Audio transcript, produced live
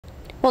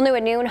Well, new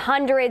at noon,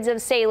 hundreds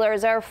of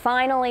sailors are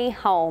finally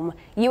home.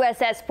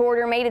 USS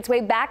Porter made its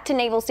way back to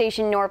Naval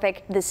Station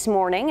Norfolk this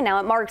morning. Now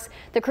it marks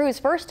the crew's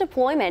first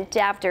deployment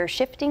after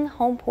shifting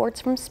home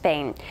ports from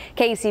Spain.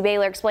 Casey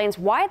Baylor explains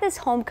why this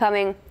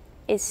homecoming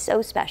is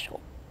so special.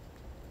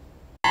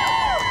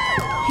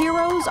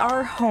 Heroes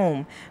are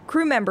home.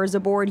 Crew members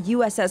aboard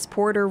USS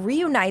Porter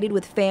reunited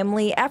with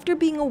family after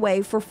being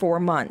away for 4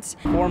 months.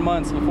 4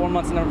 months, but 4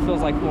 months never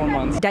feels like 4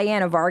 months.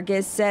 Diana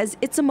Vargas says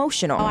it's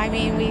emotional. I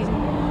mean, we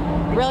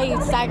really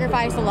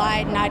sacrificed a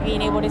lot, not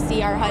being able to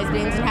see our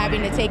husbands and having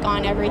to take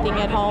on everything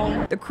at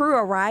home. The crew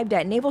arrived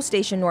at Naval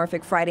Station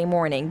Norfolk Friday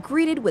morning,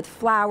 greeted with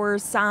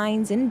flowers,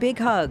 signs, and big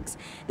hugs.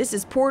 This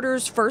is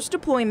Porter's first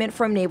deployment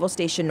from Naval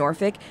Station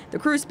Norfolk. The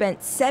crew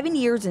spent 7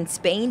 years in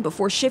Spain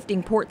before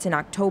shifting ports in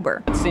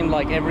October. It seemed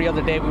like every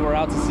other day we were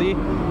out to sea.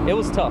 It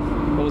was tough.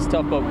 It was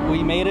tough, but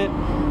we made it.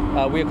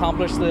 We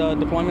accomplished the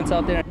deployments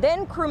out there.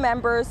 Then crew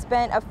members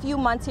spent a few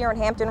months here in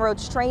Hampton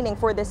Roads training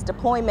for this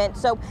deployment.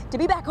 So to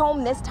be back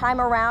home this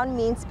time around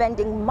means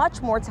spending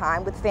much more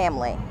time with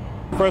family.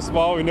 First of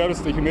all, we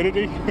noticed the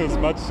humidity is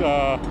much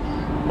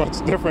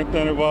different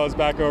than it was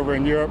back over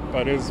in Europe,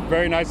 but it's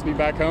very nice to be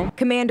back home.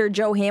 Commander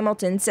Joe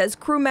Hamilton says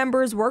crew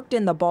members worked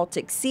in the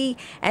Baltic Sea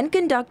and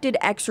conducted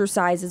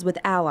exercises with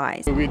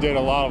allies. We did a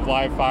lot of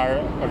live fire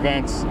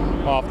events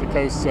off the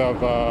coast of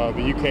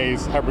the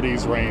UK's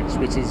Hebrides Range,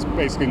 which is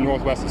basically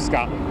northwest of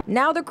Scotland.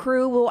 Now the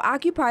crew will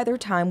occupy their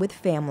time with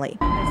family.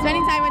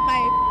 Spending time with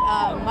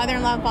my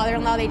mother-in-law and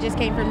father-in-law. They just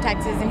came from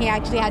Texas, and he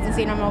actually hasn't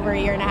seen them over a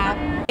year and a half.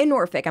 In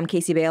Norfolk, I'm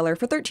Casey Baylor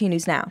for 13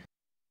 News Now.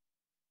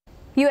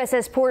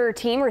 USS Porter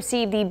team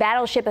received the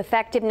Battleship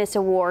Effectiveness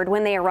Award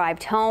when they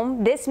arrived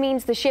home. This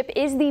means the ship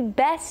is the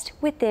best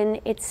within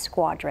its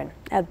squadron.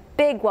 A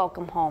big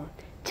welcome home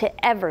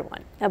to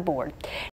everyone aboard.